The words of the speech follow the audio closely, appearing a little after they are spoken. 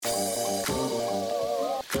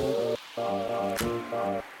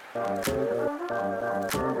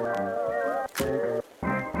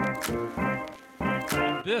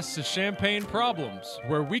This is Champagne Problems,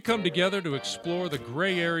 where we come together to explore the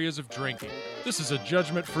gray areas of drinking. This is a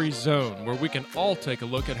judgment-free zone where we can all take a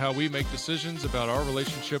look at how we make decisions about our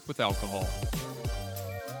relationship with alcohol.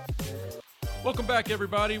 Welcome back,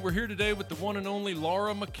 everybody. We're here today with the one and only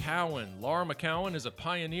Laura McCowan. Laura McCowan is a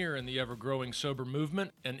pioneer in the ever-growing sober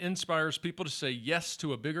movement and inspires people to say yes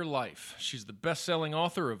to a bigger life. She's the best-selling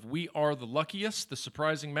author of We Are the Luckiest, The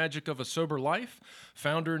Surprising Magic of a Sober Life,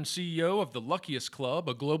 founder and CEO of the Luckiest Club,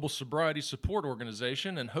 a global sobriety support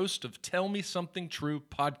organization, and host of Tell Me Something True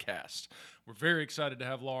podcast. We're very excited to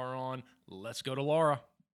have Laura on. Let's go to Laura.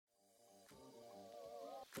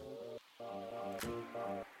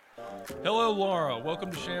 Hello, Laura.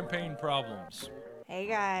 Welcome to Champagne Problems. Hey,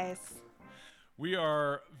 guys. We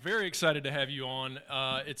are very excited to have you on.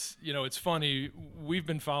 It's funny. We've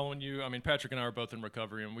been following you. I mean, Patrick and I are both in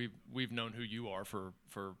recovery, and we've known who you are for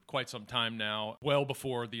quite some time now, well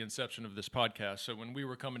before the inception of this podcast. So when we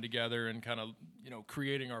were coming together and kind of,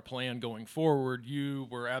 creating our plan going forward, you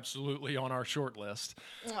were absolutely on our short list.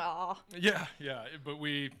 Aw. Yeah. But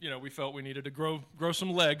we felt we needed to grow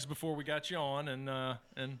some legs before we got you on,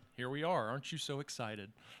 and here we are. Aren't you so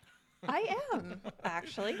excited? I am,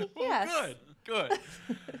 actually. Well, Yes. Good.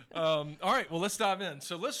 All right, well, let's dive in.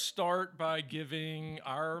 So let's start by giving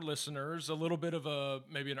our listeners a little bit of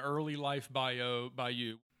maybe an early life bio by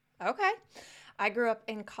you. Okay. I grew up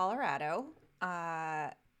in Colorado,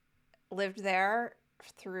 lived there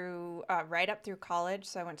through right up through college.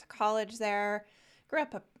 So I went to college there, grew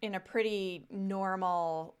up in a pretty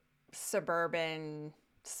normal suburban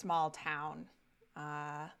small town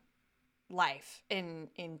life in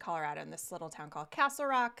Colorado, in this little town called Castle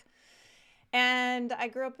Rock. And I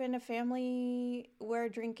grew up in a family where over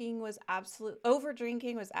drinking was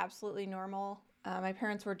absolutely normal. My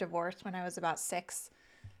parents were divorced when I was about 6.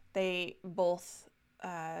 They both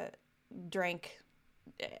drank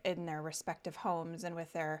in their respective homes and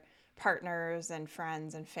with their partners and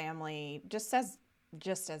friends and family, just as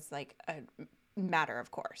like a matter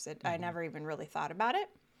of course. I never even really thought about it,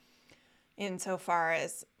 insofar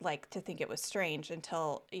as like to think it was strange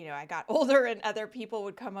until, I got older and other people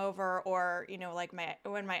would come over, or, like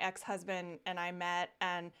when my ex-husband and I met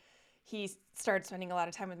and he started spending a lot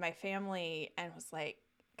of time with my family and was like,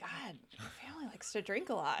 God, your family likes to drink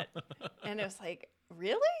a lot. And it was like,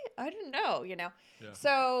 really? I didn't know, Yeah.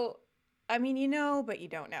 So, I mean, but you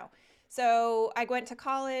don't know. So I went to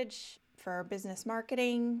college for business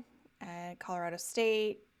marketing at Colorado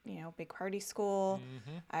State, big party school.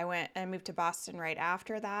 Mm-hmm. I moved to Boston right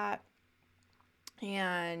after that.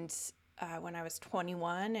 And when I was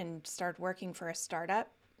 21 and started working for a startup,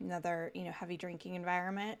 another, heavy drinking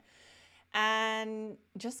environment, and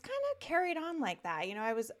just kind of carried on like that.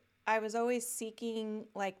 I was always seeking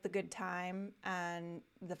like the good time and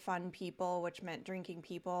the fun people, which meant drinking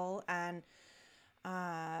people. And,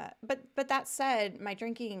 but that said, my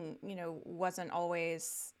drinking, wasn't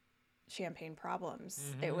always champagne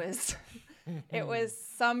problems. Mm-hmm. It was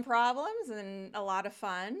some problems and a lot of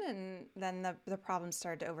fun, and then the problems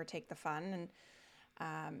started to overtake the fun.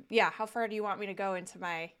 And how far do you want me to go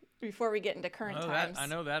before we get into current times? I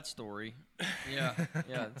know that story. Yeah,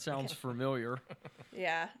 it sounds familiar.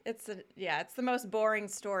 Yeah, it's the most boring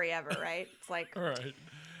story ever, right? It's like, right.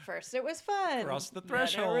 First it was fun. Cross the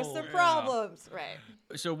threshold. Then there was some problems, right?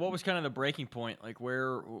 So what was kind of the breaking point? Like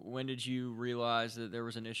when did you realize that there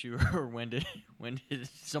was an issue, or when did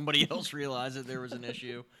somebody else realize that there was an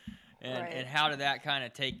issue? And Right. and how did that kind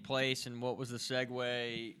of take place, and what was the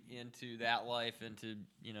segue into that life, into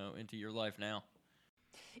your life now?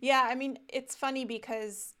 Yeah, I mean, it's funny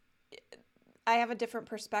because I have a different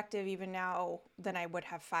perspective even now than I would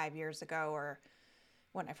have 5 years ago, or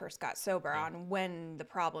when I first got sober, on when the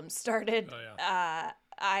problems started. Oh, yeah.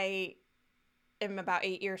 I am about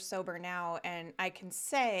 8 years sober now, and I can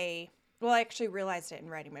say, well, I actually realized it in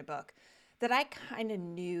writing my book, that I kind of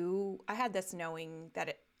knew, I had this knowing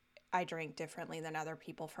that I drank differently than other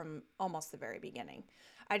people from almost the very beginning.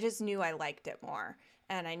 I just knew I liked it more,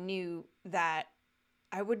 and I knew that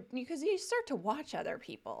I would, because you start to watch other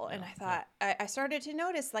people, and I thought, I started to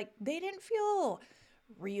notice, like, they didn't feel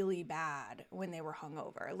really bad when they were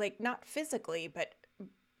hungover, like not physically, but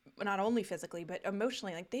not only physically, but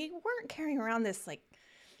emotionally. Like they weren't carrying around this like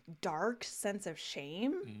dark sense of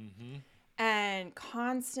shame, mm-hmm. and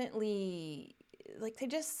constantly like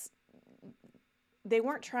they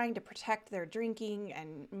weren't trying to protect their drinking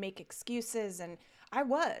and make excuses. And I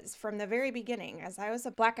was from the very beginning, as I was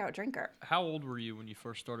a blackout drinker. How old were you when you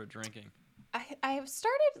first started drinking? I have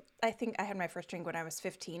started, I think I had my first drink when I was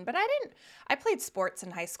 15, but I played sports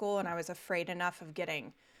in high school, and I was afraid enough of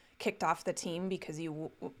getting kicked off the team because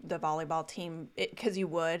the volleyball team, because you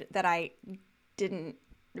would, that I didn't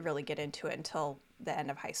really get into it until the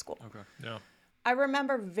end of high school. Okay. Yeah. I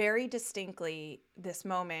remember very distinctly this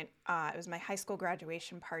moment. It was my high school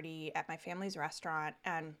graduation party at my family's restaurant,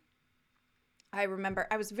 and I remember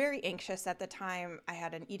I was very anxious at the time. I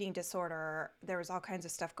had an eating disorder. There was all kinds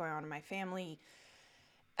of stuff going on in my family.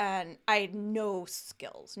 And I had no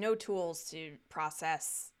skills, no tools to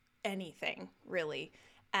process anything, really.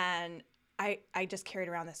 And I just carried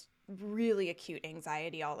around this really acute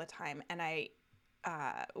anxiety all the time. And I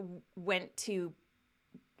went to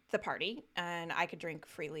the party, and I could drink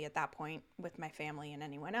freely at that point with my family and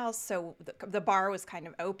anyone else. So the bar was kind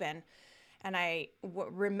of open. And I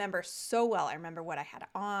remember so well. I remember what I had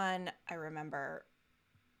on. I remember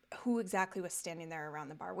who exactly was standing there around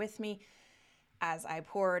the bar with me as I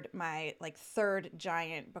poured my third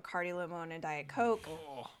giant Bacardi Limon and Diet Coke.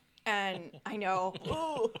 Oh. And I know.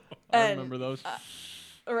 I remember those.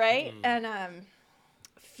 Right? And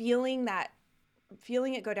feeling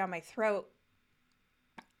it go down my throat.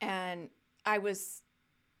 And I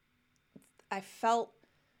felt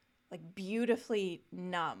beautifully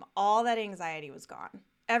numb. All that anxiety was gone.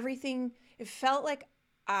 Everything, it felt like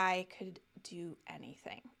I could do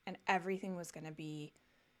anything, and everything was going to be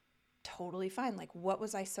totally fine. What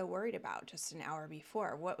was I so worried about just an hour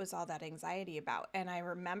before? What was all that anxiety about? And I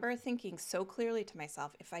remember thinking so clearly to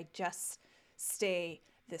myself, if I just stay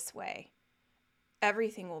this way,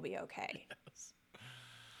 everything will be okay. Yes.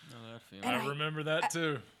 No, that feeling. I remember that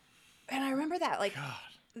too. And I remember that, God.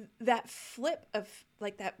 that flip of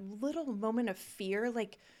that little moment of fear,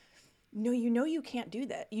 no, you can't do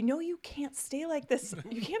that. You can't stay like this.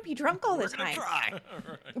 You can't be drunk all the time. Try.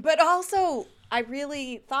 But also, I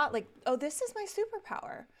really thought oh, this is my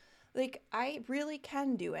superpower. I really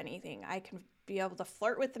can do anything. I can be able to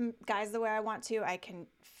flirt with the guys the way I want to. I can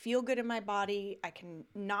feel good in my body. I can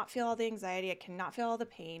not feel all the anxiety. I can not feel all the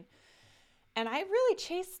pain. And I really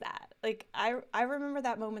chased that. I remember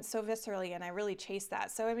that moment so viscerally, and I really chased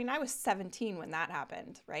that. So, I was 17 when that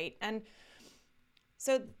happened, right? And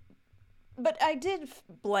so, but I did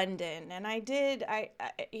blend in, and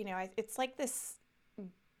it's like this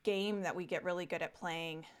game that we get really good at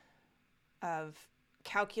playing of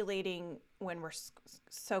calculating when we're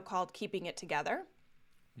so-called keeping it together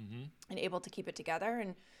and able to keep it together.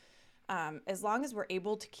 And as long as we're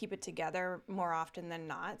able to keep it together more often than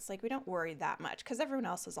not, it's we don't worry that much because everyone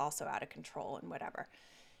else is also out of control and whatever.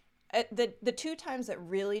 The two times that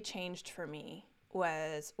really changed for me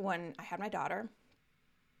was when I had my daughter.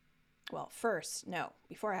 Well,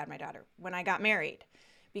 before I had my daughter, when I got married,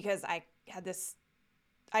 because I had this,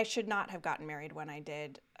 I should not have gotten married when I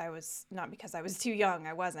did. I was not because I was too young.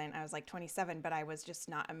 I wasn't. I was 27, but I was just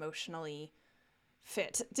not emotionally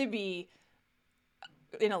fit to be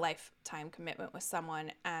in a lifetime commitment with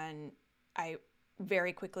someone. And I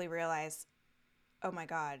very quickly realized, oh my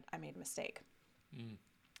God, I made a mistake.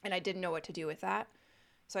 And I didn't know what to do with that.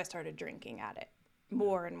 So I started drinking at it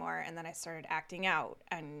more and more. And then I started acting out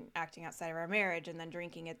and acting outside of our marriage and then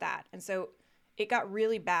drinking at that. And so it got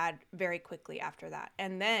really bad very quickly after that.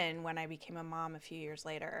 And then when I became a mom a few years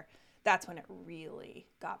later, that's when it really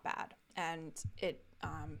got bad. And it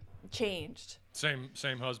changed. Same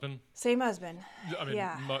husband? Same husband.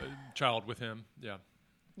 Yeah. Child with him. Yeah.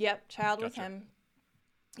 Yep. Child with Gotcha. him.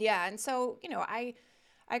 Yeah. And so,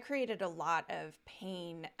 I created a lot of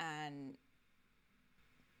pain and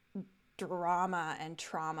drama and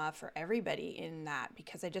trauma for everybody in that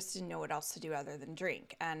because I just didn't know what else to do other than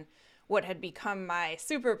drink. And what had become my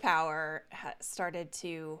superpower started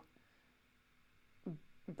to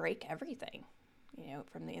break everything,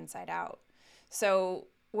 from the inside out. So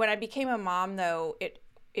when I became a mom, though,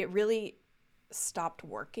 it really stopped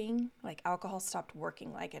working. Alcohol stopped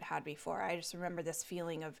working like it had before. I just remember this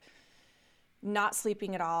feeling of not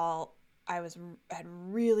sleeping at all. I had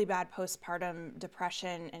really bad postpartum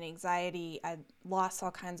depression and anxiety. I lost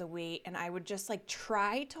all kinds of weight, and I would just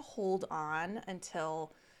try to hold on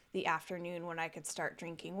until the afternoon when I could start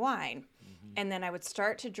drinking wine. And then I would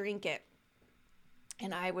start to drink it,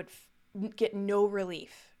 and I would get no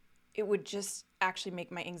relief. It would just actually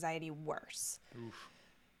make my anxiety worse. Oof.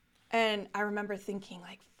 And I remember thinking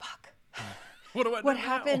fuck. What do I do what now?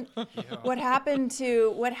 Happened? What happened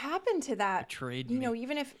to that? Betrayed me.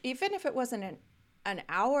 Even if it wasn't an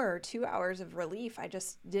hour or 2 hours of relief,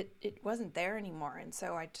 it wasn't there anymore. And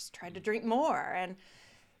so I just tried to drink more, and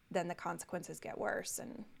then the consequences get worse,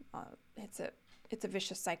 and it's a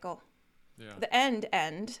vicious cycle. Yeah. The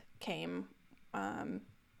end came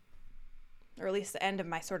or at least the end of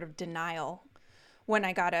my sort of denial, when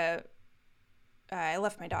I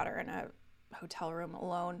left my daughter in a hotel room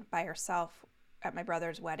alone by herself at my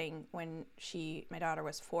brother's wedding when my daughter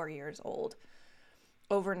was 4 years old.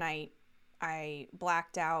 Overnight, I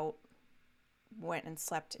blacked out, went and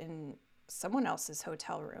slept in someone else's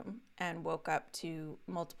hotel room, and woke up to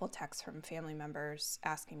multiple texts from family members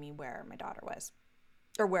asking me where my daughter was,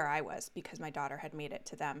 or where I was, because my daughter had made it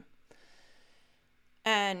to them.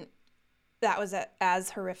 And that was as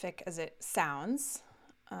horrific as it sounds.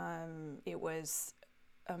 It was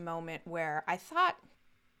a moment where I thought,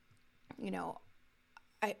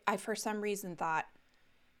 I for some reason thought,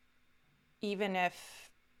 even if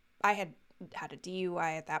I had had a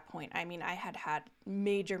DUI at that point, I mean, I had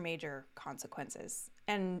major consequences,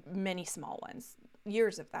 and many small ones,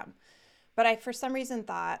 years of them. But I, for some reason,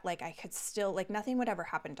 thought like I could still, like, nothing would ever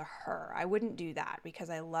happen to her. I wouldn't do that because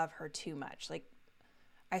I love her too much. Like,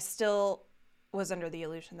 I still was under the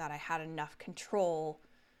illusion that I had enough control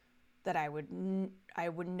that I would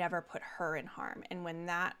never put her in harm. And when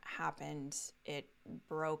that happened, it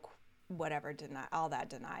broke all that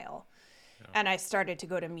denial. Yeah. And I started to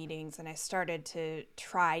go to meetings, and I started to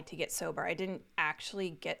try to get sober. I didn't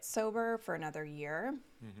actually get sober for another year,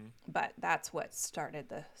 but that's what started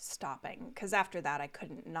the stopping. Because after that, I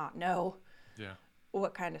couldn't not know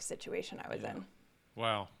what kind of situation I was in.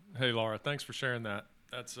 Wow. Hey, Laura, thanks for sharing that.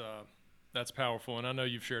 That's powerful. And I know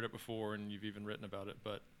you've shared it before, and you've even written about it,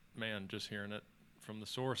 but man, just hearing it from the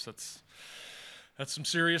source, that's some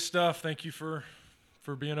serious stuff. Thank you for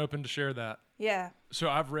being open to share that. Yeah. So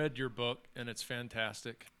I've read your book, and it's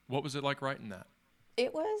fantastic. What was it like writing that?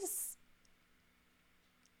 It was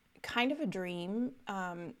kind of a dream,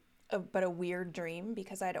 but a weird dream,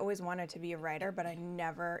 because I'd always wanted to be a writer, but I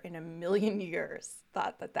never in a million years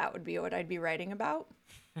thought that would be what I'd be writing about.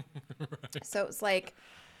 Right. So it's like,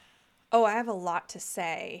 oh, I have a lot to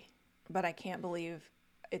say, but I can't believe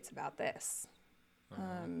it's about this.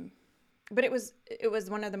 But it was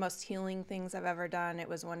one of the most healing things I've ever done. It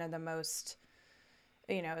was one of the most,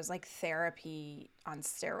 it was like therapy on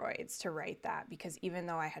steroids to write that, because even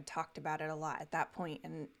though I had talked about it a lot at that point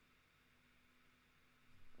and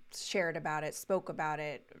shared about it, spoke about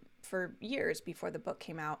it for years before the book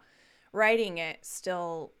came out, writing it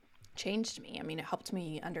still changed me. I mean, it helped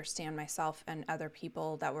me understand myself and other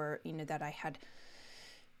people that were,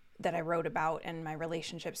 that I wrote about, and my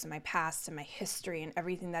relationships and my past and my history and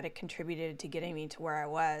everything that it contributed to getting me to where I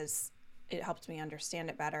was. It helped me understand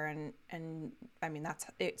it better. And I mean,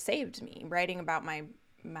 it saved me. Writing about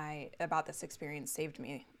about this experience saved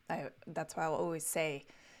me. That's why I'll always say,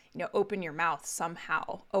 open your mouth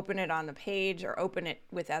somehow, open it on the page or open it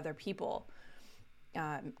with other people.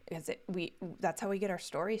 Because that's how we get our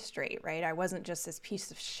story straight, right? I wasn't just this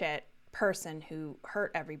piece of shit person who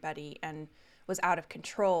hurt everybody and was out of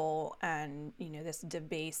control and, this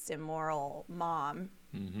debased, immoral mom.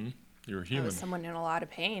 Mm-hmm. You're a human. I was someone in a lot of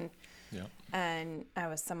pain. Yeah. And I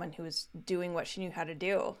was someone who was doing what she knew how to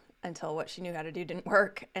do until what she knew how to do didn't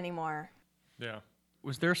work anymore. Yeah.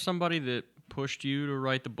 Was there somebody that pushed you to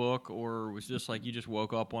write the book, or was this like you just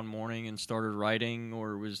woke up one morning and started writing,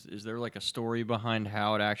 or is there like a story behind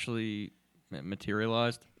how it actually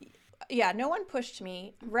materialized? Yeah, no one pushed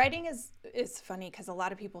me. Writing is funny because a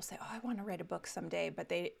lot of people say, "Oh, I want to write a book someday,"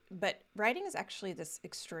 but writing is actually this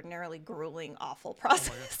extraordinarily grueling, awful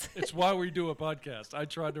process. Oh, it's why we do a podcast. I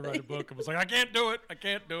tried to write a book and was like, I can't do it.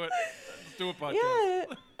 Let's do a podcast. Yeah,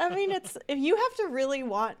 I mean, if you have to really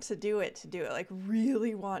want to do it, like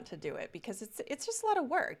really want to do it, because it's just a lot of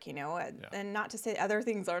work, and not to say other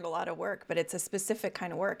things aren't a lot of work, but it's a specific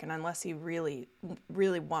kind of work, and unless you really,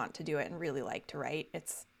 really want to do it and really like to write,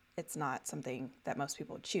 it's not something that most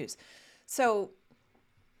people would choose. So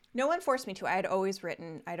no one forced me to. I had always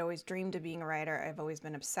written. I'd always dreamed of being a writer. I've always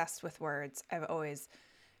been obsessed with words. I've always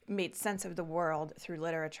made sense of the world through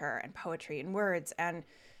literature and poetry and words. And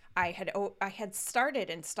I had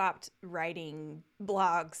started and stopped writing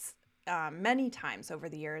blogs many times over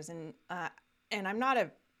the years. And I'm not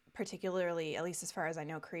a particularly, at least as far as I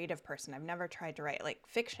know, creative person. I've never tried to write like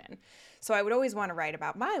fiction. So I would always want to write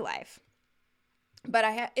about my life.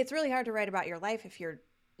 But it's really hard to write about your life if you're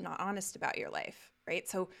not honest about your life, right?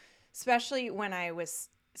 So especially when I was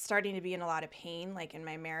starting to be in a lot of pain, like in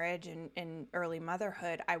my marriage and early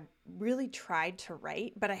motherhood, I really tried to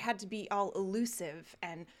write, but I had to be all elusive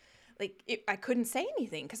and I couldn't say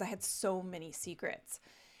anything because I had so many secrets.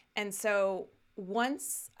 And so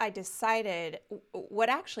once I decided, what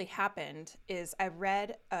actually happened is I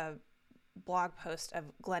read a blog post of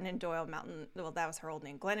Glennon Doyle Mountain. Well, that was her old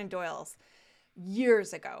name, Glennon Doyle's,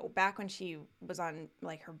 years ago, back when she was on,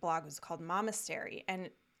 like, her blog was called Momastery. And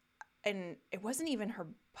and it wasn't even her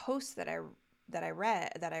post that I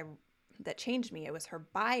read that changed me. It was her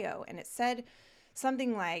bio, and it said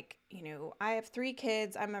something like, I have 3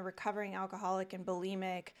 kids. I'm a recovering alcoholic and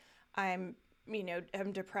bulimic. I'm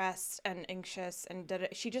depressed and anxious, and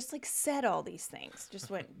she just like said all these things.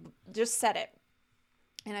 Just said it.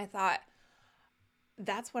 And I thought,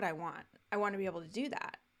 that's what I want. I want to be able to do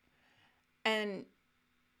that. And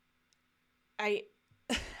I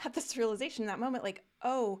had this realization in that moment, like,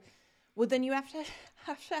 oh, well, then you have to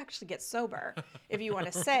actually get sober if you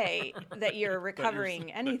want to say that you're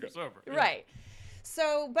recovering anything. That you're sober. Yeah. Right.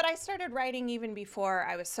 So, but I started writing even before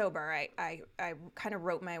I was sober. I kind of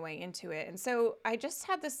wrote my way into it. And so I just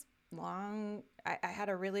had this I had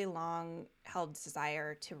a really long held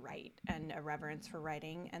desire to write and a reverence for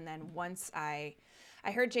writing. And then once I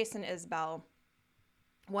heard Jason Isbell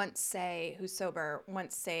who's sober,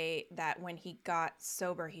 once say that when he got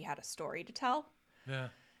sober, he had a story to tell. Yeah.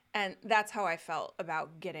 And that's how I felt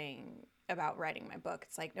about writing my book.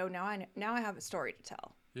 It's like, no, now I have a story to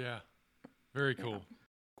tell. Yeah. Very cool. Yeah.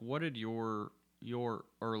 What did your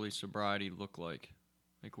early sobriety look like?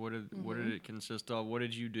 Like, what did it consist of? What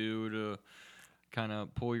did you do to kind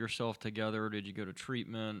of pull yourself together? Did you go to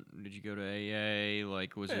treatment? Did you go to AA?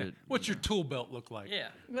 Like, was it? What's your tool belt look like? Yeah.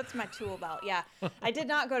 What's my tool belt? Yeah, I did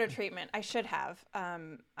not go to treatment. I should have.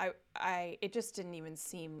 It just didn't even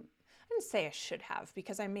seem. I didn't say I should have,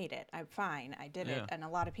 because I made it. I'm fine. I did it, and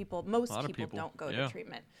most people don't go to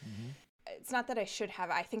treatment. Mm-hmm. It's not that I should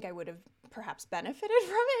have. I think I would have perhaps benefited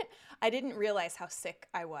from it. I didn't realize how sick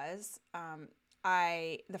I was.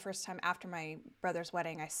 The first time after my brother's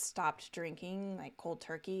wedding, I stopped drinking like cold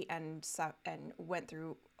turkey and went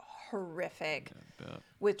through horrific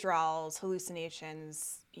withdrawals,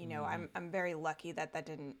 hallucinations. I'm very lucky that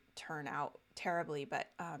didn't turn out terribly, but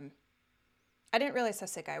I didn't realize how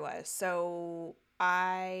sick I was. So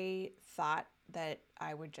I thought that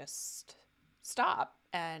I would just stop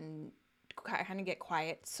and kind of get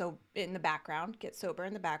quiet. So in the background, get sober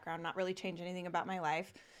in the background, not really change anything about my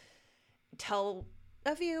life. Tell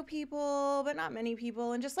a few people, but not many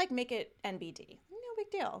people, and just like make it NBD. No big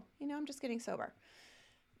deal. I'm just getting sober.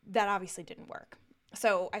 That obviously didn't work.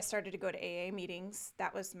 So I started to go to AA meetings.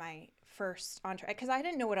 That was my first entree, because I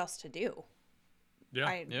didn't know what else to do. Yeah.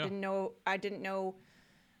 I didn't know.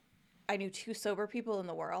 I knew 2 sober people in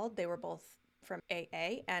the world. They were both from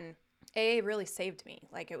AA, and AA really saved me.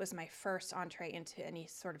 Like, it was my first entree into any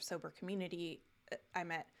sort of sober community. I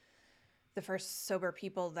met the first sober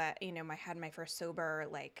people that, I had my first sober,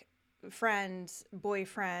 like, friend,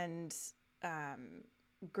 boyfriend,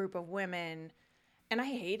 group of women, and I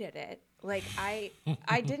hated it. Like, I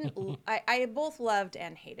both loved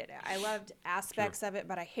and hated it. I loved aspects of it,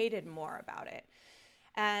 but I hated more about it.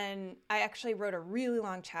 And I actually wrote a really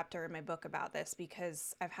long chapter in my book about this,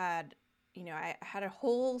 because I had a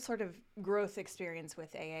whole sort of growth experience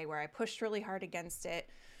with AA where I pushed really hard against it.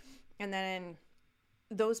 And then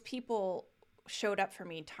those people showed up for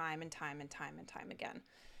me time and time and time and time again.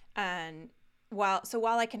 And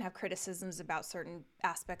while I can have criticisms about certain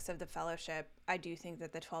aspects of the fellowship, I do think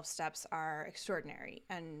that the 12 steps are extraordinary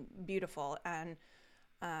and beautiful. And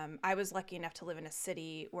I was lucky enough to live in a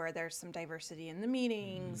city where there's some diversity in the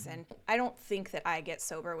meetings. And I don't think that I get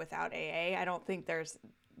sober without AA. I don't think there's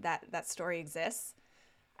that story exists.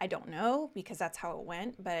 I don't know, because that's how it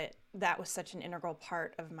went, but that was such an integral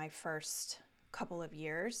part of my first couple of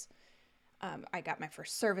years. I got my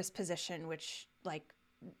first service position, which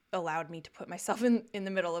allowed me to put myself in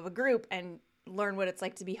the middle of a group and learn what it's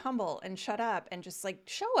like to be humble and shut up and just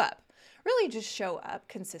show up, really just show up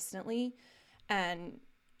consistently, and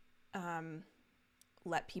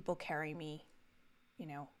let people carry me,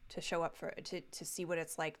 to show up to see what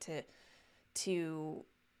it's like to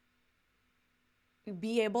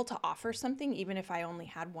be able to offer something. Even if I only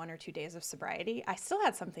had 1 or 2 days of sobriety, I still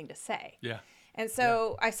had something to say. Yeah. And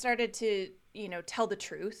so I started to, tell the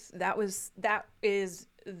truth. That is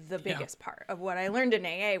the biggest part of what I learned in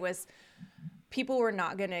AA, was people were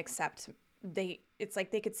not going to accept. It's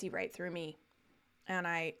like they could see right through me. And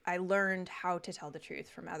I learned how to tell the truth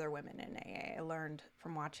from other women in AA. I learned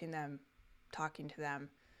from watching them, talking to them.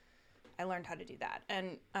 I learned how to do that.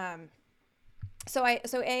 And so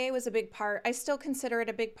AA was a big part. I still consider it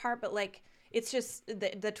a big part, but it's just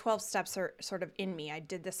the 12 steps are sort of in me. I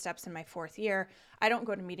did the steps in my 4th year. I don't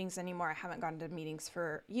go to meetings anymore. I haven't gone to meetings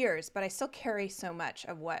for years, but I still carry so much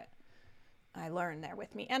of what I learned there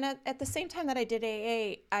with me. And at the same time that I did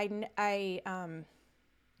AA, I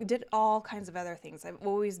did all kinds of other things. I've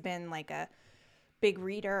always been a big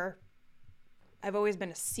reader. I've always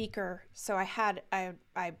been a seeker. So I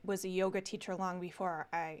was a yoga teacher long before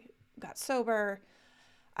I got sober.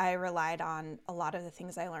 I relied on a lot of the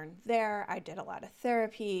things I learned there. I did a lot of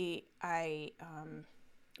therapy. I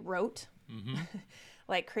wrote.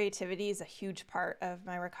 Like, creativity is a huge part of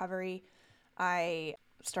my recovery. I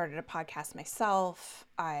started a podcast myself.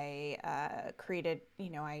 I created,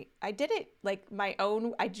 I did it like my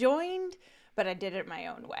own. I joined, but I did it my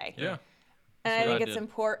own way. Yeah. And I think it's did.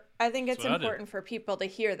 important. I think it's That's what I did. important for people to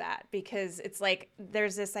hear that, because it's like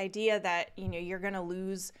there's this idea that you're going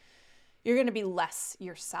to be less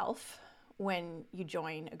yourself when you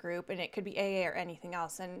join a group, and it could be AA or anything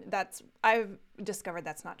else. And I've discovered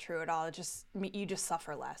that's not true at all. You just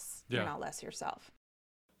suffer less. Yeah. You're not less yourself.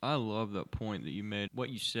 I love that point that you made. What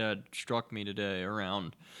you said struck me today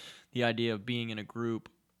around the idea of being in a group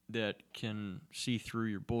that can see through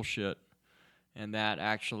your bullshit, and that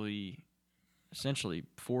actually essentially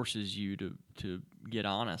forces you to get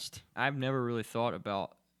honest. I've never really thought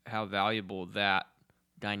about how valuable that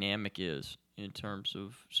dynamic is in terms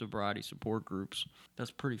of sobriety support groups. That's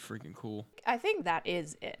pretty freaking cool. I think that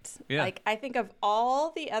is it. Yeah. Like, I think of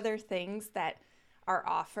all the other things that are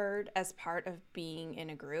offered as part of being in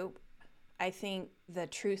a group, I think the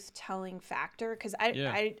truth-telling factor, because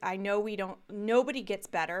I know nobody gets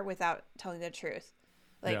better without telling the truth.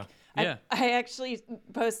 Like, Yeah. I actually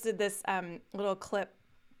posted this little clip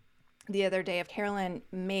the other day of Carolyn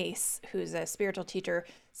Mace, who's a spiritual teacher,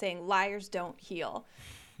 saying liars don't heal.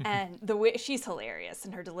 And the way she's hilarious,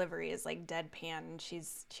 and her delivery is like deadpan, and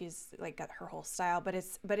she's like got her whole style, but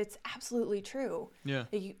it's absolutely true. Yeah.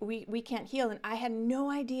 We can't heal. And I had no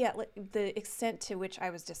idea the extent to which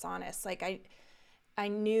I was dishonest. Like, I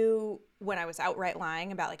knew when I was outright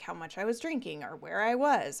lying about like how much I was drinking or where I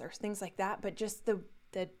was or things like that, but just the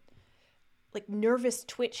like nervous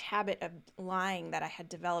twitch habit of lying that I had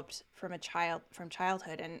developed from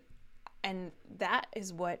childhood, and that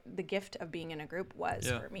is what the gift of being in a group was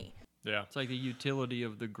for me. Yeah. It's like the utility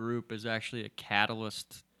of the group is actually a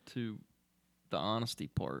catalyst to the honesty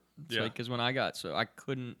part. It's like, because when I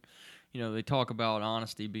couldn't, they talk about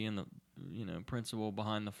honesty being the, principle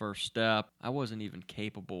behind the first step. I wasn't even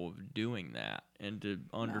capable of doing that. And to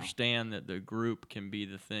understand that the group can be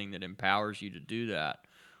the thing that empowers you to do that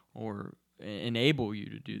or enable you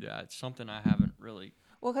to do that, it's something I haven't really.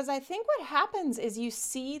 Well, because I think what happens is you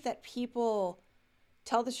see that people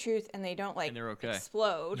tell the truth and they don't And they're okay.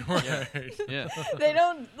 explode. Right. Yeah. They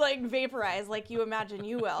don't like vaporize like you imagine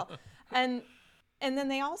you will. And then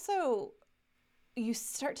they also, you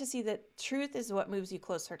start to see that truth is what moves you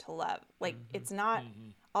closer to love. Like, it's not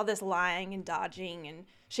all this lying and dodging and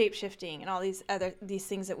shape-shifting and all these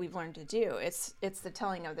things that we've learned to do. It's the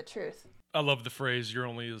telling of the truth. I love the phrase, you're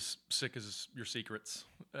only as sick as your secrets.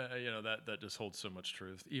 That just holds so much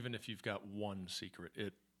truth. Even if you've got one secret,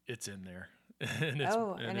 it's in there. And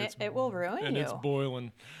it will ruin you. And it's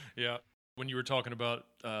boiling. Yeah. When you were talking about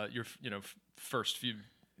your first few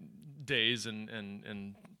days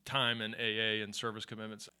and time in AA and service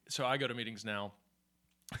commitments. So I go to meetings now.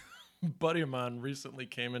 A buddy of mine recently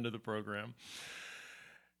came into the program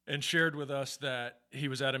and shared with us that he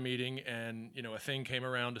was at a meeting and, a thing came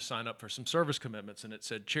around to sign up for some service commitments, and it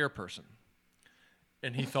said chairperson.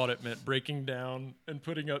 And he thought it meant breaking down and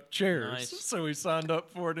putting up chairs. Nice. So he signed up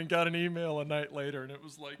for it and got an email a night later, and it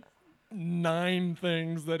was like 9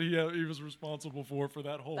 things that he was responsible for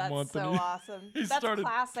that whole That's month. so And awesome. he That's started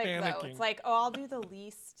classic, panicking. though. It's like, I'll do the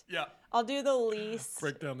least. Yeah. I'll do the least.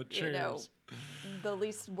 Break down the chairs. The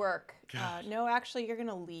least work. No, actually, you're going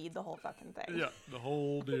to lead the whole fucking thing. Yeah, the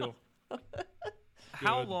whole deal.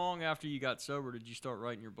 How Good. long after you got sober did you start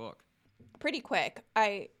writing your book? Pretty quick.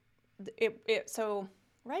 So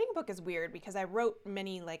writing a book is weird because I wrote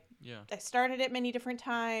many, I started it many different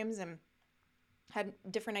times and had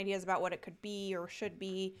different ideas about what it could be or should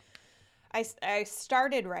be. I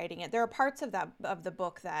started writing it. There are parts of the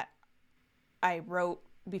book that I wrote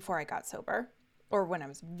before I got sober or when I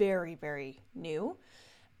was very, very new.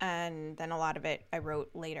 And then a lot of it I wrote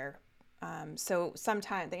later. So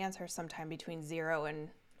the answer is sometime between 0 and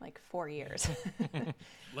 4 years.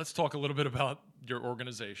 Let's talk a little bit about your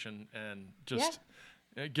organization and just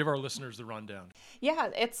give our listeners the rundown. Yeah,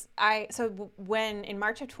 when in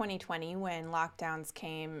March of 2020, when lockdowns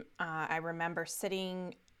came, I remember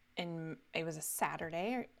it was a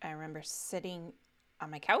Saturday. I remember sitting on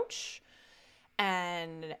my couch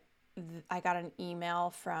and I got an email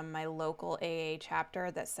from my local AA chapter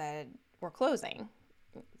that said, we're closing,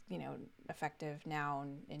 effective now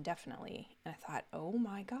and indefinitely. And I thought, oh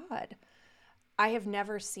my God, I have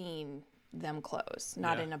never seen them close,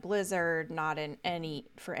 not in a blizzard, not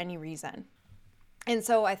for any reason. And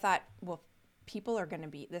so I thought, well, people are going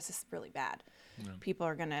to this is really bad. Yeah. People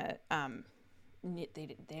are going to,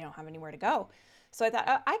 they don't have anywhere to go. So I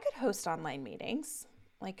thought I could host online meetings.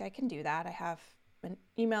 Like I can do that. I have an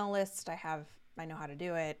email list. I know how to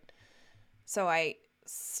do it. So I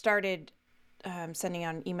started sending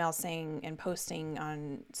out an email saying and posting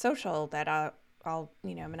on social that I'm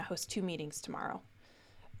going to host 2 meetings tomorrow.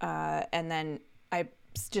 And then I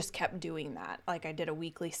just kept doing that. Like I did a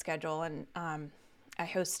weekly schedule, and I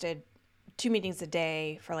hosted 2 meetings a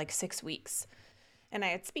day for like 6 weeks. And I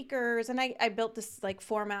had speakers, and I built this like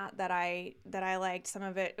format that I liked. Some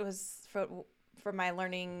of it was for my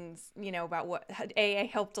learnings, about what AA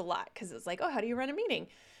helped a lot, because it was like, oh, how do you run a meeting?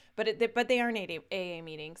 But they aren't AA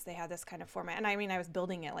meetings. They have this kind of format. And I mean, I was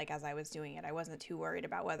building it like as I was doing it. I wasn't too worried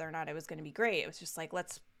about whether or not it was going to be great. It was just like,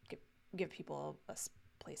 let's give people a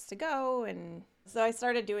place to go. And so I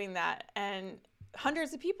started doing that, and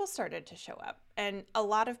hundreds of people started to show up, and a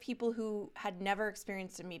lot of people who had never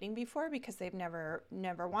experienced a meeting before, because they've never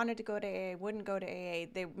wanted to go to AA, wouldn't go to AA.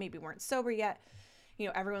 They maybe weren't sober yet.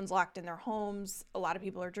 Everyone's locked in their homes. A lot of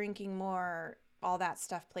people are drinking more. All that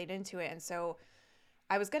stuff played into it. And so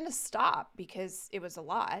I was going to stop, because it was a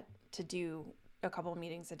lot to do a couple of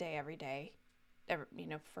meetings a day, every day,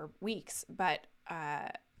 for weeks. But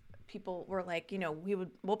people were like,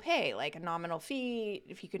 we'll pay like a nominal fee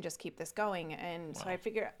if you can just keep this going. And wow. So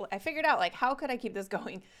I figured out like, how could I keep this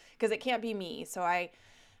going? Because it can't be me. So I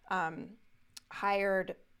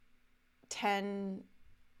hired 10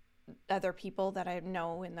 other people that I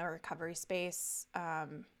know in the recovery space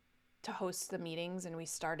to host the meetings. And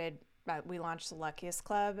we launched the Luckiest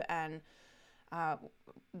Club, and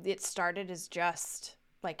it started as just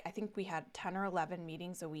like, I think we had 10 or 11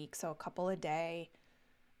 meetings a week. So a couple a day.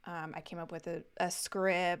 I came up with a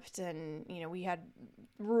script, and, we had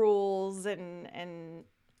rules and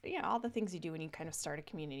all the things you do when you kind of start a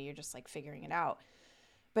community. You're just like figuring it out.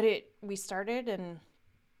 But we started and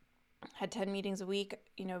had 10 meetings a week.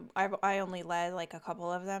 I only led like a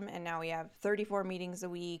couple of them, and now we have 34 meetings a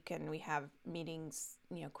week, and we have meetings,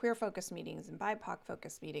 queer focused meetings and BIPOC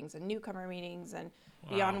focused meetings and newcomer meetings and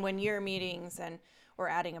wow. beyond 1 year meetings, and we're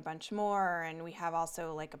adding a bunch more. And we have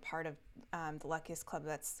also like a part of the Luckiest Club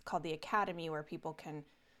that's called the Academy, where people can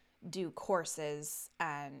do courses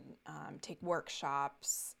and take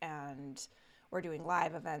workshops, and we're doing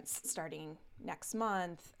live events starting next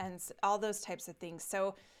month, and all those types of things.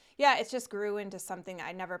 So yeah, it just grew into something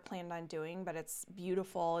I never planned on doing, but it's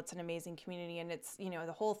beautiful. It's an amazing community, and it's,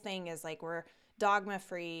 the whole thing is like, we're dogma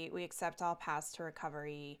free. We accept all paths to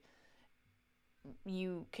recovery.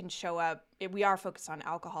 You can show up. We are focused on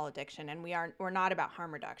alcohol addiction, and we're not about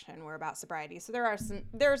harm reduction. We're about sobriety. So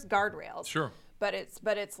there's guardrails. Sure. But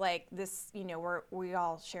it's like this, we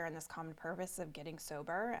all share in this common purpose of getting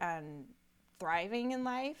sober and thriving in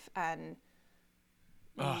life. And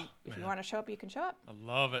if you want to show up, you can show up. I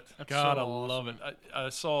love it. That's God, so I love it. awesome. I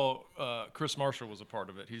saw Chris Marshall was a part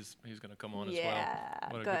of it. He's going to come on as well. Yeah,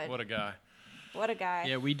 What a guy. What a guy.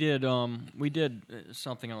 Yeah, we did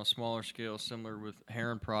something on a smaller scale, similar with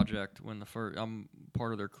Heron Project. When I'm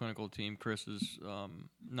part of their clinical team, Chris's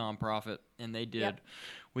nonprofit, and they did. Yep.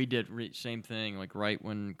 We did same thing. Like right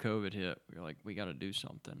when COVID hit, we were like, we got to do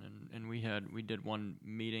something, and we did one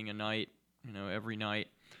meeting a night, every night.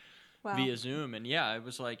 Wow. Via Zoom. And yeah, it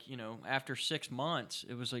was like, after 6 months,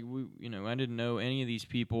 it was like, I didn't know any of these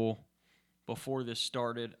people before this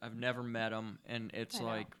started. I've never met them. And it's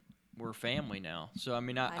like, we're family now. So, I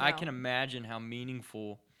mean, I can imagine how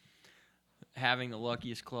meaningful having the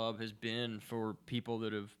Luckiest Club has been for people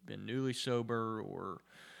that have been newly sober, or,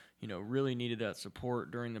 really needed that support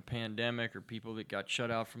during the pandemic, or people that got shut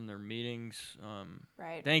out from their meetings.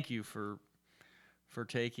 Right. Thank you for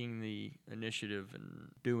taking the initiative and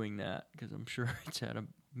doing that, because I'm sure it's had a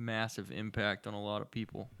massive impact on a lot of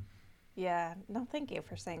people. Yeah, no, thank you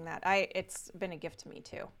for saying that. It's been a gift to me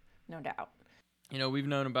too, no doubt. We've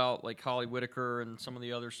known about like Holly Whitaker and some of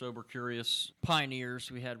the other sober curious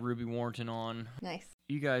pioneers. We had Ruby Warrington on. Nice.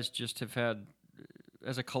 You guys just have had,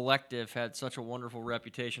 as a collective, had such a wonderful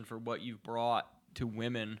reputation for what you've brought to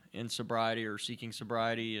women in sobriety or seeking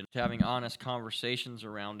sobriety, and having honest conversations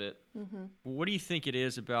around it. Mm-hmm. What do you think it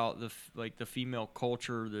is about the female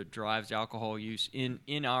culture that drives alcohol use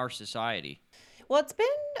in our society? Well, it's been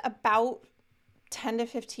about 10 to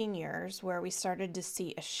 15 years where we started to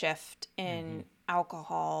see a shift in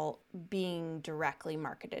alcohol being directly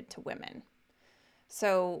marketed to women.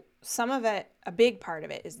 So some of it, a big part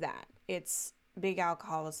of it is that it's big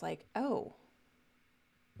alcohol is like, oh,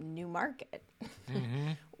 new market.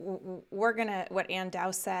 We're gonna, what Ann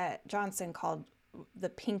Dowsett Johnson called the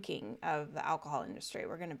pinking of the alcohol industry.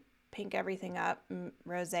 We're gonna pink everything up,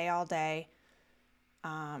 rosé all day,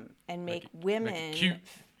 and make women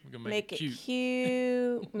We're gonna make it it cute.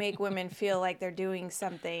 cute, make women feel like they're doing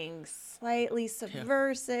something slightly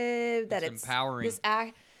subversive, that it's empowering.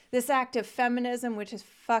 this act of feminism, which is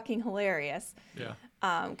fucking hilarious. Yeah.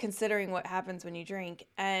 Considering what happens when you drink.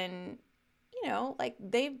 And, you know, like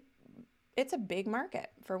it's a big market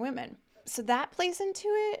for women. So that plays into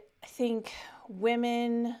it. I think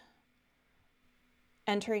women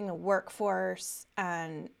entering the workforce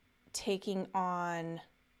and taking on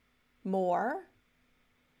more.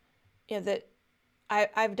 You know, that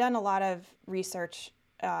I've done a lot of research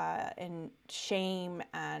in shame,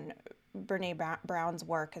 and Brene Brown's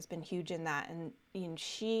work has been huge in that. And you know,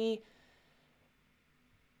 she,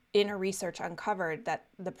 in her research, uncovered that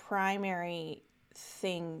the primary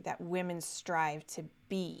thing that women strive to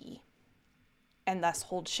be, and thus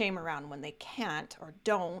hold shame around when they can't or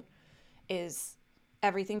don't, is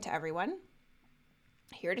everything to everyone,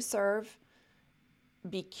 here to serve,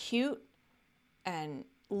 be cute, and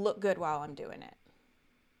look good while I'm doing it.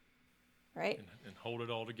 Right? And hold it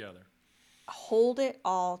all together. Hold it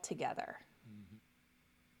all together.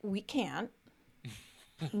 Mm-hmm. We can't.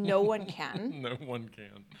 No one can. No one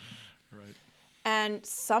can. Right. And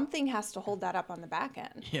something has to hold that up on the back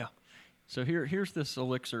end. Yeah. So here's this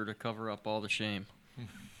elixir to cover up all the shame.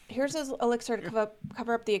 Here's this elixir to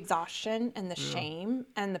cover up the exhaustion and the shame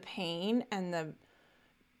and the pain and the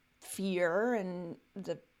fear and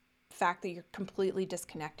the fact that you're completely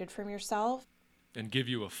disconnected from yourself. And give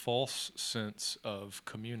you a false sense of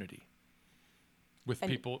community with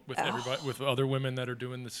people, with everybody, with other women that are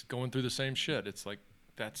doing this, going through the same shit. It's like,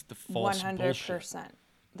 that's the false 100%. Bullshit.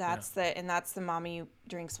 That's the mommy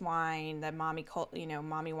drinks wine, the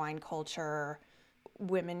mommy wine culture,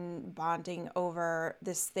 women bonding over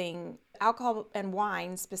this thing. Alcohol and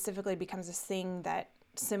wine specifically becomes this thing that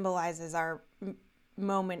symbolizes our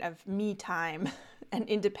moment of me time and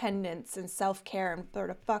independence and self-care and sort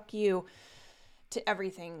of fuck you to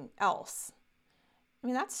everything else. I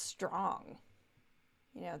mean, that's strong.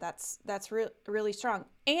 You know, that's really strong.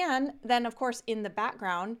 And then, of course, in the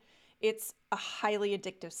background, it's a highly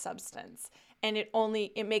addictive substance. And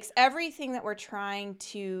it makes everything that we're trying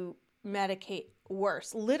to medicate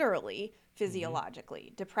worse, literally,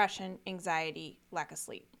 physiologically. Depression, anxiety, lack of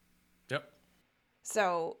sleep. Yep.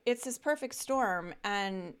 So it's this perfect storm.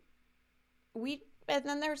 And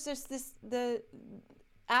then there's just the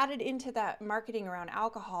added into that marketing around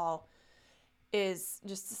alcohol is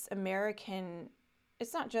just this American,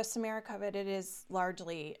 it's not just America, but it is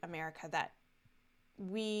largely America, that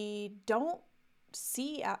we don't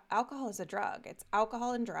see alcohol as a drug. It's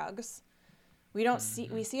alcohol and drugs. We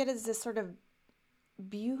see it as this sort of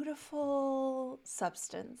beautiful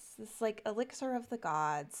substance, this like elixir of the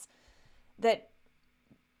gods, that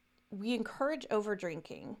we encourage over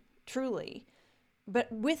drinking, truly, but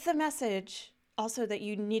with the message also that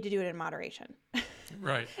you need to do it in moderation.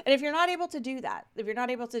 Right. And if you're not able to do that, if you're not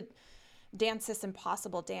able to dance this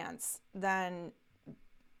impossible dance, then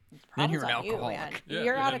you're an alcoholic.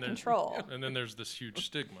 You're out of control. And then there's this huge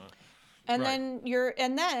stigma. And then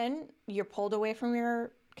you're pulled away from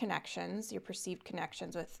your connections, your perceived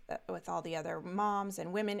connections with all the other moms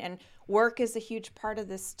and women. And work is a huge part of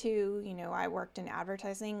this too. You know, I worked in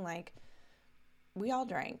advertising. Like, we all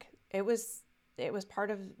drank. It was part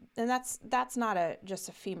of, and that's not just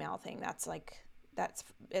a female thing.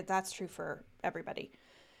 That's true for everybody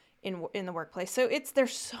in the workplace. So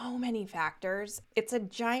there's so many factors. It's a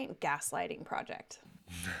giant gaslighting project.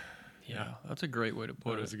 Yeah, that's a great way to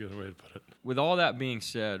put it. That is a good way to put it. With all that being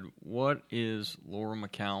said, what is Laura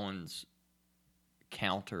McCowan's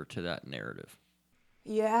counter to that narrative?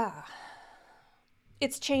 Yeah.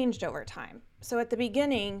 It's changed over time. So at the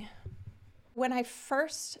beginning, when I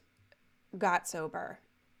first got sober,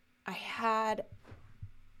 I had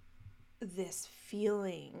this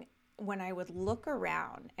feeling when I would look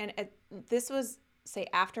around, and this was, say,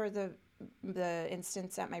 after the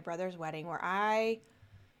instance at my brother's wedding, where I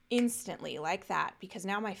instantly, like that, because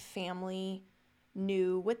now my family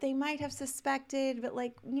knew what they might have suspected, but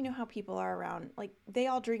like, you know how people are around, like, they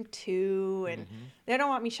all drink too, and they don't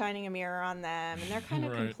want me shining a mirror on them, and they're kind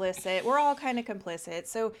of Right. complicit. We're all kind of complicit.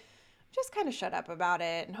 So just kind of shut up about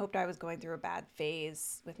it and hoped I was going through a bad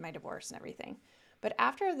phase with my divorce and everything. But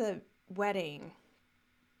after the wedding,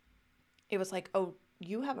 it was like, oh,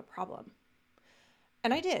 you have a problem.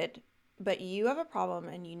 And I did, but you have a problem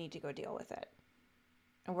and you need to go deal with it.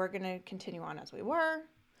 And we're going to continue on as we were.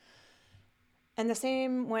 And the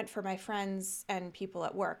same went for my friends and people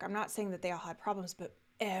at work. I'm not saying that they all had problems, but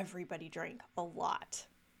everybody drank a lot.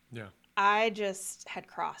 Yeah. I just had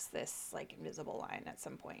crossed this like invisible line at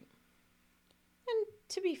some point. And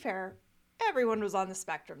to be fair, everyone was on the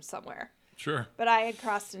spectrum somewhere. Sure. But I had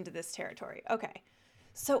crossed into this territory. Okay.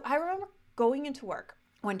 So I remember going into work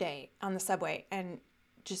one day on the subway and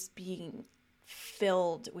just being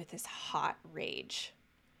filled with this hot rage.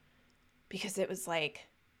 Because it was like,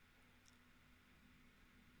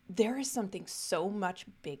 there is something so much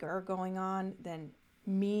bigger going on than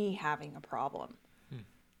me having a problem.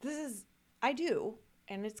 I do,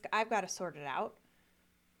 and I've got to sort it out.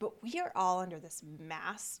 But we are all under this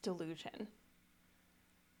mass delusion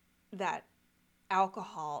that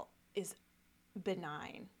alcohol is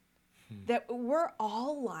benign, that we're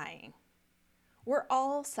all lying, we're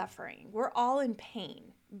all suffering, we're all in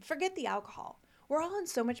pain. Forget the alcohol. We're all in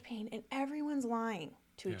so much pain, and everyone's lying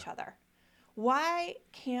to each other. Why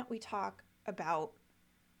can't we talk about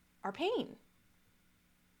our pain?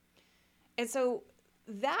 And so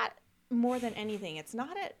that, more than anything, it's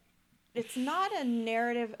not a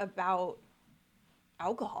narrative about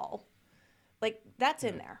alcohol. Like, that's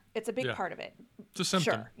in there. It's a big part of it. It's a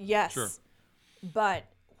symptom. Sure. Yes. Sure. But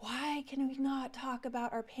why can we not talk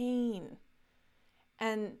about our pain?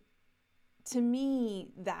 And to me,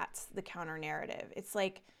 that's the counter narrative. It's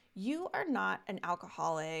like, you are not an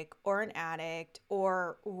alcoholic or an addict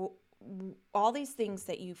or all these things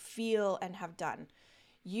that you feel and have done.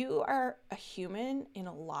 You are a human in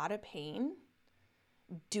a lot of pain,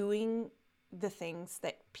 doing the things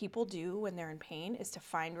that people do when they're in pain is to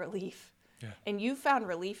find relief. Yeah. And you found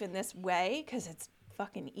relief in this way because it's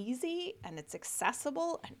fucking easy and it's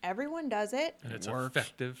accessible and everyone does it. And it's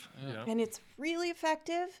effective. Yeah. And it's really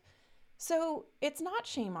effective. So it's not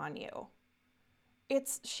shame on you.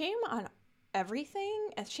 It's shame on everything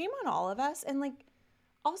and shame on all of us. And like,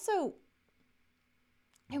 also,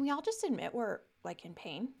 can we all just admit we're like in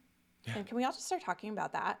pain? Yeah. And can we all just start talking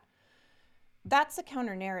about that? That's the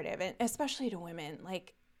counter narrative, and especially to women.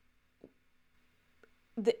 Like,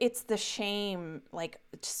 it's the shame, like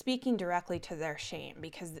speaking directly to their shame.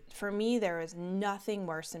 Because for me, there is nothing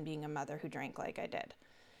worse than being a mother who drank like I did.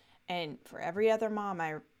 And for every other mom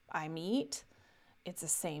I meet, it's the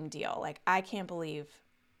same deal. Like, I can't believe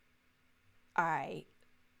I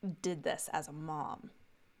did this as a mom.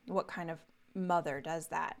 What kind of mother does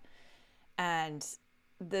that? And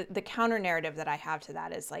the counter narrative that I have to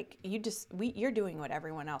that is like, you're doing what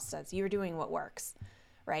everyone else does. You're doing what works,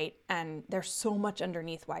 right? And there's so much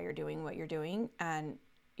underneath why you're doing what you're doing, and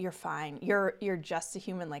you're fine. You're just a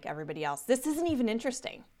human like everybody else. This isn't even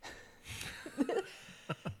interesting.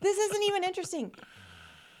 This isn't even interesting.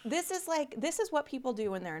 This is what people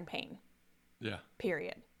do when they're in pain. Yeah.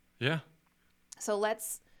 Period. Yeah. So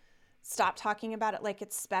let's stop talking about it like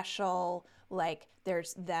it's special, like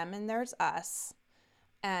there's them and there's us,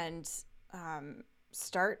 and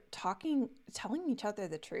start telling each other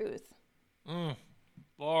the truth.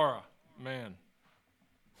 Laura, man,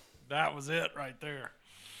 that was it right there.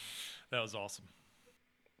 That was awesome.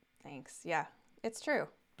 Thanks. Yeah, it's true.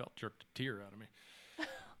 About jerked a tear out of me.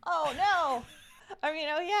 Oh, no. I mean,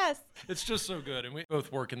 oh, yes. It's just so good. And we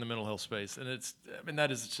both work in the mental health space. And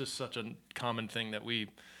that is just such a common thing that we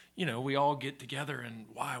all get together and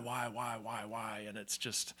why? And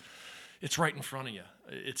it's right in front of you.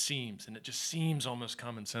 It seems, and it just seems almost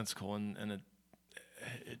commonsensical. And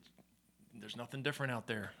it there's nothing different out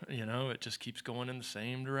there. It just keeps going in the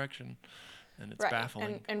same direction. And it's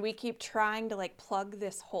baffling. And we keep trying to like plug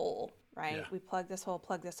this hole, right? Yeah. We plug this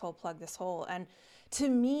hole. And to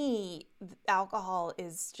me, alcohol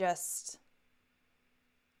is just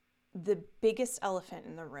the biggest elephant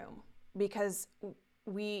in the room, because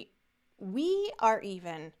we are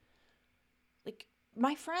even, like,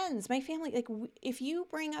 my friends, my family, like, if you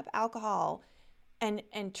bring up alcohol and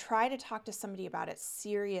try to talk to somebody about it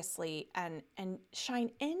seriously and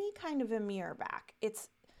shine any kind of a mirror back,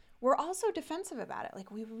 we're also defensive about it. Like,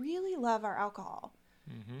 we really love our alcohol.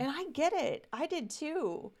 Mm-hmm. And I get it. I did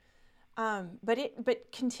too.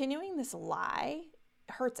 But continuing this lie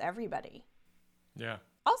hurts everybody. Yeah.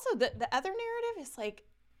 Also, the other narrative is like,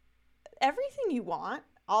 everything you want,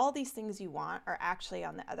 all these things you want, are actually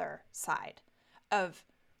on the other side of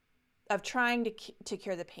trying to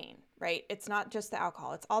cure the pain, right? It's not just the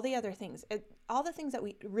alcohol. It's all the other things. All the things that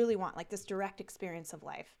we really want, like this direct experience of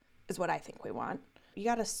life, is what I think we want. You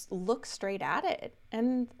got to look straight at it.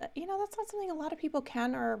 And, that's not something a lot of people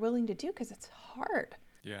can or are willing to do because it's hard.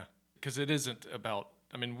 Yeah. Because it isn't about,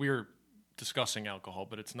 we're discussing alcohol,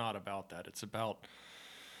 but it's not about that. It's about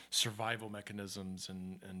survival mechanisms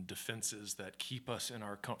and defenses that keep us in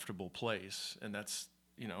our comfortable place. And that's,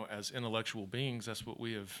 as intellectual beings, that's what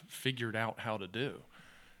we have figured out how to do.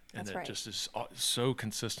 And that's it right. just is so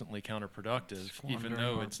consistently counterproductive, even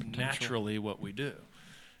though it's naturally what we do.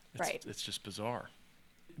 It's just bizarre.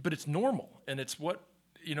 But it's normal, and it's what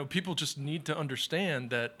people just need to understand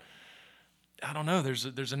that, I don't know,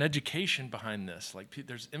 there's an education behind this. Like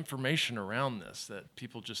there's information around this that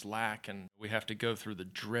people just lack, and we have to go through the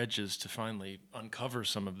dredges to finally uncover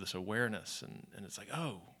some of this awareness. And it's like,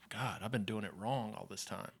 oh God, I've been doing it wrong all this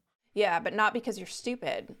time. Yeah, but not because you're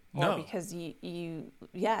stupid or No. because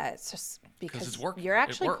it's just because it's working. you're It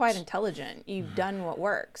actually works. quite intelligent. You've done what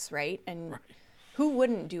works, right? And who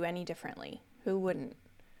wouldn't do any differently? Who wouldn't?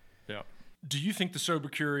 Yeah. Do you think the sober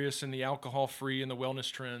curious and the alcohol free and the wellness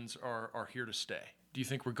trends are here to stay? Do you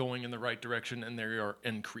think we're going in the right direction and they are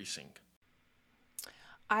increasing?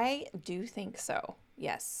 I do think so.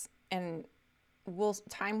 Yes. And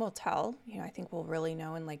time will tell. I think we'll really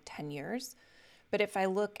know in like 10 years. But if I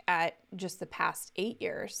look at just the past 8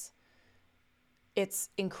 years, it's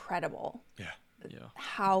incredible Yeah.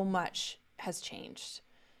 how much has changed.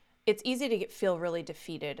 It's easy to feel really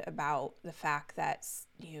defeated about the fact that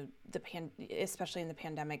especially in the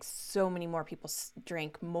pandemic, so many more people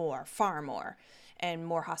drank far more, and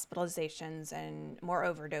more hospitalizations and more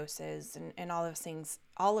overdoses and all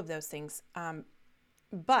of those things.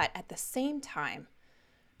 But at the same time,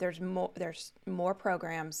 there's more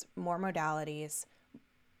programs, more modalities.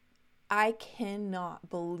 I cannot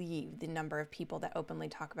believe the number of people that openly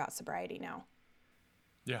talk about sobriety now.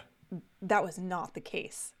 Yeah. That was not the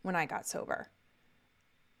case when I got sober.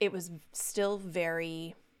 It was still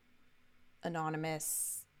very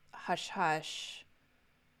anonymous, hush hush,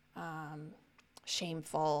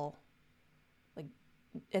 shameful,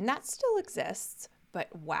 and that still exists,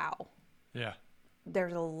 but wow. Yeah.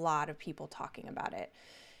 There's a lot of people talking about it.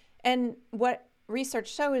 And what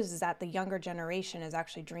research shows is that the younger generation is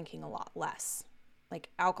actually drinking a lot less. Like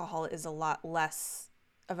alcohol is a lot less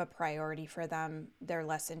of a priority for them. They're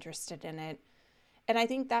less interested in it. And I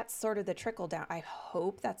think that's sort of the trickle down. I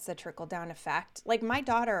hope that's the trickle down effect. Like my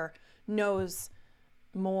daughter knows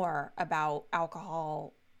more about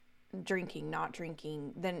alcohol drinking, not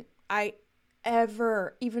drinking than I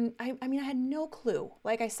ever even, I had no clue.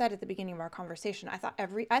 Like I said at the beginning of our conversation, I thought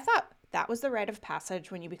that was the rite of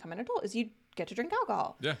passage when you become an adult, is you get to drink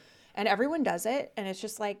alcohol. Yeah. And everyone does it. And it's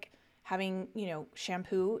just like having,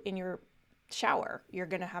 shampoo in your shower. You're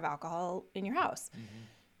going to have alcohol in your house.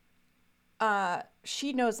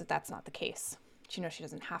 She knows that that's not the case. She knows she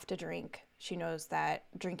doesn't have to drink. She knows that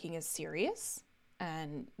drinking is serious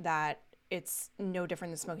and that it's no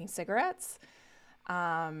different than smoking cigarettes.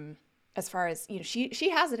 As far as, she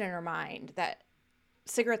has it in her mind that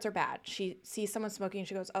cigarettes are bad. She sees someone smoking and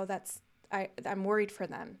she goes, oh, I'm worried for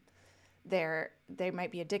them. They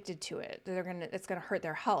might be addicted to it. It's going to hurt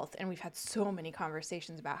their health. And we've had so many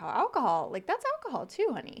conversations about how alcohol, like that's alcohol too,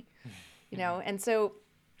 honey, And so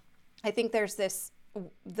I think there's this,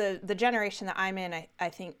 the generation that I'm in, I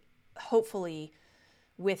think hopefully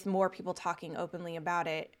with more people talking openly about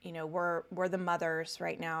it, we're the mothers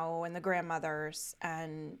right now and the grandmothers,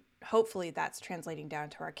 and hopefully that's translating down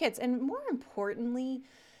to our kids. And more importantly,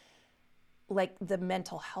 like the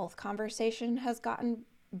mental health conversation has gotten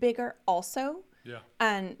bigger also. Yeah.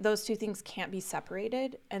 And those two things can't be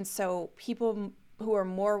separated. And so people who are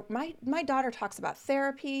more, my daughter talks about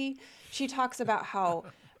therapy. She talks about how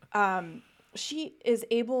she's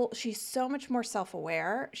so much more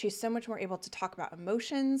self-aware. She's so much more able to talk about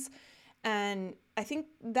emotions. And I think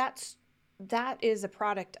that is a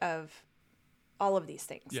product of all of these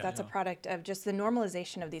things. Yeah, That's yeah. a product of just the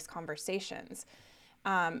normalization of these conversations.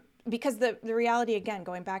 Because the reality, again,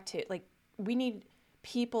 going back to like, we need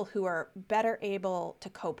people who are better able to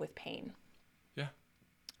cope with pain. Yeah.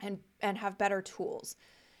 And have better tools.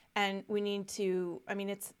 And we need to,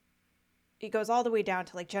 it goes all the way down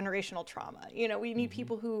to like generational trauma. We need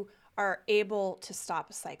people who are able to stop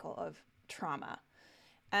a cycle of trauma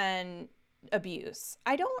and abuse.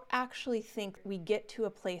 I don't actually think we get to a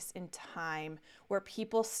place in time where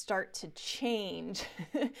people start to change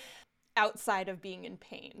outside of being in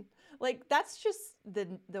pain. Like that's just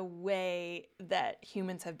the way that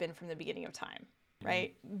humans have been from the beginning of time,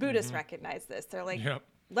 right? Buddhists recognize this. They're like, Yep.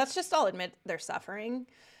 let's just all admit they're suffering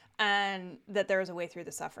and that there is a way through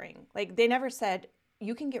the suffering. Like they never said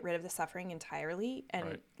you can get rid of the suffering entirely and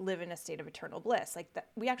Right. live in a state of eternal bliss. Like that,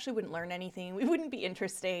 we actually wouldn't learn anything. We wouldn't be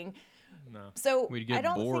interesting. No. So We'd get I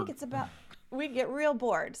don't bored. think it's about, we'd get real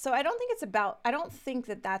bored. So I don't think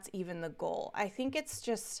that that's even the goal. I think it's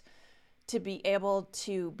just to be able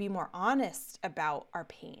to be more honest about our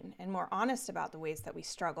pain and more honest about the ways that we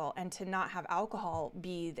struggle, and to not have alcohol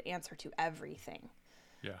be the answer to everything.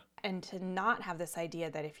 Yeah. And to not have this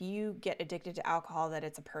idea that if you get addicted to alcohol, that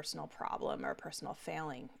it's a personal problem or a personal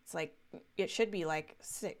failing. It's like, it should be like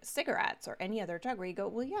cigarettes or any other drug where you go,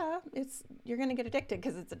 well, yeah, you're going to get addicted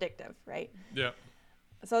because it's addictive, right? Yeah.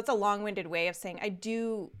 So it's a long-winded way of saying I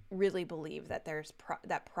do really believe that there's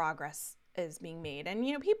that progress is being made. And,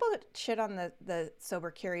 you know, people that shit on the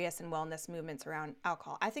sober curious and wellness movements around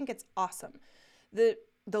alcohol, I think it's awesome. The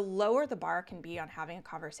lower the bar can be on having a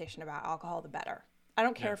conversation about alcohol, the better. I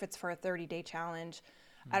don't care if it's for a 30-day challenge.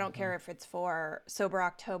 I don't care if it's for Sober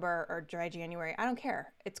October or Dry January. I don't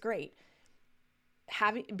care. It's great.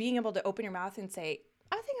 Being able to open your mouth and say,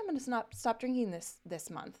 I think I'm going to stop drinking this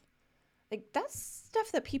month. Like, that's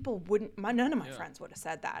stuff that people wouldn't, none of my friends would have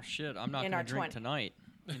said that. Shit, I'm not going to drink tonight.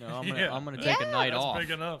 You know, I'm gonna Yeah. take a night That's off.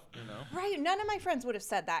 big enough. You know, Right. None of my friends would have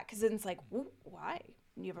said that, because then it's like, why?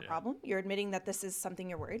 You have a problem? You're admitting that this is something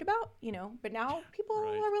you're worried about, you know? But now people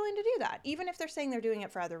Right. are willing to do that. Even if they're saying they're doing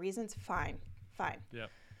it for other reasons, fine. Yeah.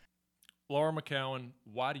 Laura McCowan,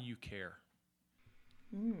 why do you care?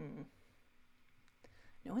 No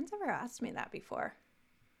one's ever asked me that before.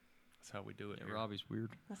 That's how we do it. yeah, here. Robbie's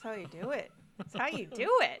weird. That's how you do it. That's how you do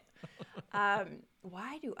it.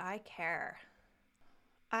 Why do I care?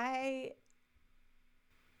 I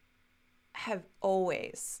have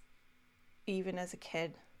always, even as a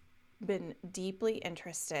kid, been deeply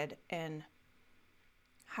interested in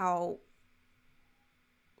how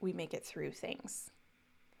we make it through things,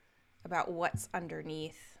 about what's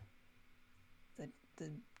underneath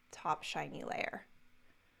the top shiny layer.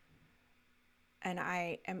 And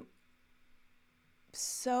I am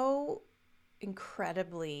so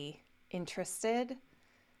incredibly interested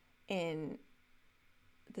in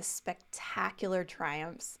the spectacular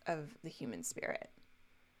triumphs of the human spirit.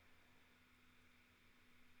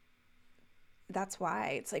 That's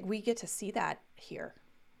why it's like we get to see that here.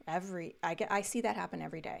 I see that happen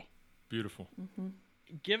every day. Beautiful.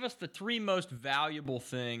 Give us the 3 most valuable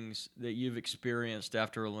things that you've experienced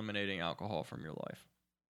after eliminating alcohol from your life.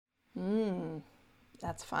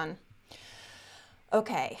 That's fun.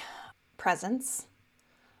 Okay. Presence.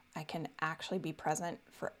 I can actually be present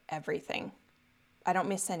for everything. I don't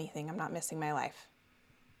miss anything. I'm not missing my life.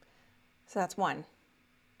 So that's 1.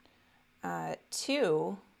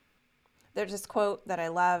 2, there's this quote that I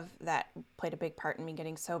love that played a big part in me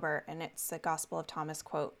getting sober, and it's the Gospel of Thomas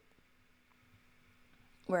quote,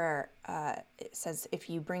 where it says, if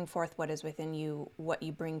you bring forth what is within you, what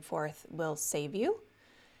you bring forth will save you.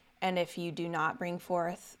 And if you do not bring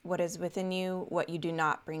forth what is within you, what you do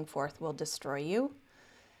not bring forth will destroy you.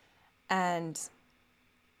 And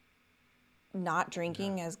not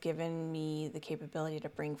drinking has given me the capability to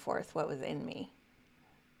bring forth what was in me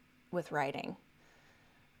with writing.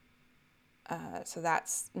 So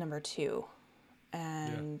that's number 2.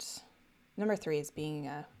 And number 3 is being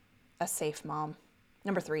a safe mom.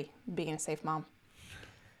 Number 3, being a safe mom.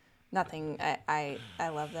 Nothing. I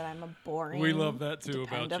love that I'm a boring, We love that too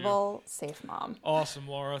about you. dependable, safe mom. Awesome,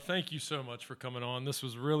 Laura. Thank you so much for coming on. This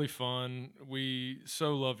was really fun. We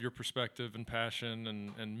so love your perspective and passion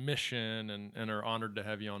and mission and are honored to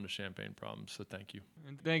have you on the Champagne Problems. So thank you.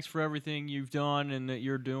 And thanks for everything you've done and that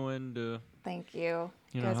you're doing to Thank you.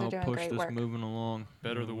 you You know guys are help doing push great this work. moving along.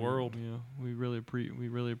 Better the world. Yeah, we really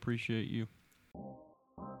appreciate you.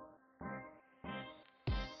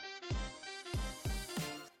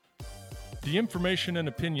 The information and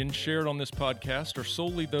opinions shared on this podcast are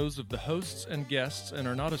solely those of the hosts and guests and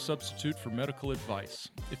are not a substitute for medical advice.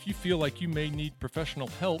 If you feel like you may need professional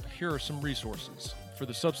help, here are some resources. For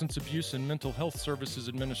the Substance Abuse and Mental Health Services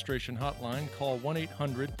Administration hotline, call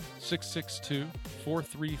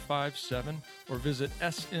 1-800-662-4357 or visit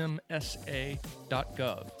smsa.gov.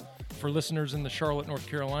 For listeners in the Charlotte, North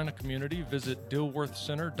Carolina community, visit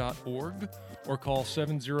dilworthcenter.org or call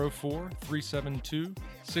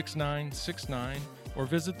 704-372-6969 or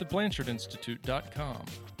visit theblanchardinstitute.com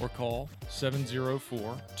or call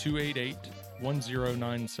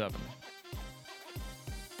 704-288-1097.